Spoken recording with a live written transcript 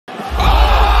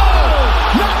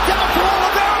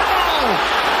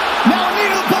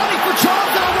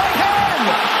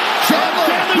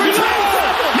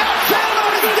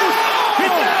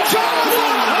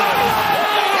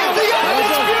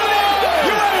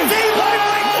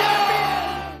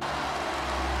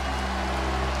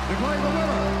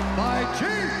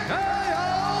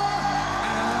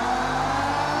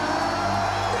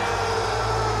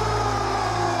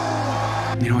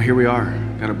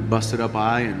got a busted up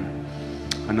eye and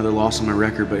another loss on my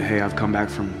record. But hey, I've come back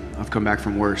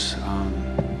from worse.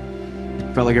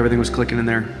 Felt like everything was clicking in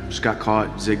there. Just got caught,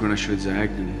 zigged when I should have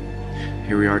zagged, and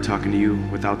here we are talking to you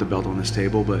without the belt on this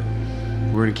table. But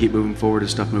we're gonna keep moving forward as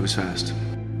stuff moves fast.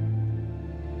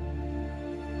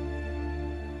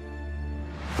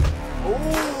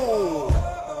 Oh,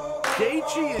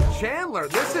 Gaethje and Chandler,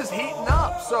 this is heating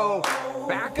up. So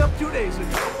back up 2 days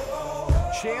ago.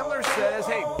 Chandler says,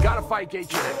 hey, gotta fight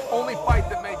Gaethje next. Only fight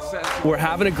that makes sense. We're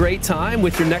having a great time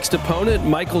with your next opponent,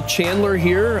 Michael Chandler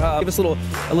here. Give us a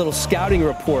little scouting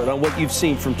report on what you've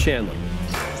seen from Chandler.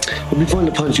 It'll be fun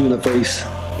to punch you in the face.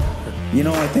 You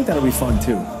know, I think that'll be fun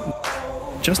too.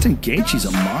 Justin Gaethje's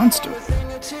a monster.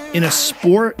 In a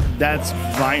sport that's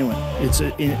violent, it's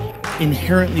an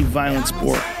inherently violent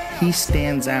sport, he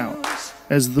stands out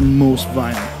as the most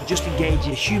violent. Justin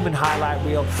Gaethje, human highlight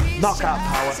reel, knockout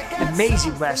power,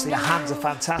 amazing wrestling, the hands are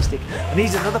fantastic. And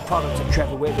he's another product of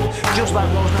Trevor Whitney, just like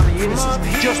Rose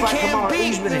Namajunas, just like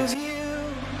Kamaru Usman is.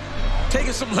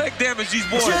 Taking some leg damage, these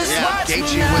boys. Yeah,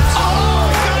 Gaethje with...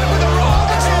 Oh, got it with a roll.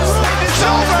 It's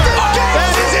over.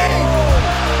 That is it.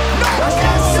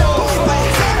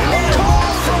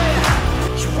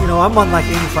 You know, I'm unlike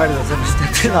any fighter that's ever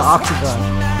stepped in the octagon.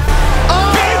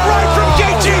 Big right from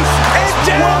Gaethje, and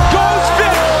down goes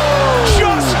Vic.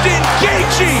 Justin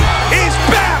Gaethje is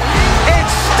back and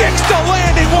sticks the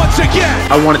landing once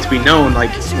again. I want it to be known,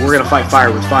 like, we're gonna fight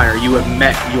fire with fire. You have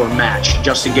met your match.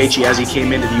 Justin Gaethje, as he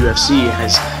came into the UFC,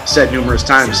 has said numerous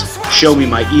times, show me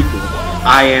my equal.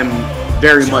 I am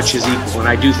very much his equal, and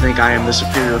I do think I am the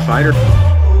superior fighter.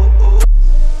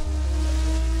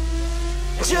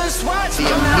 Just watch him.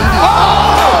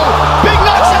 Oh! Big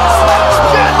nuts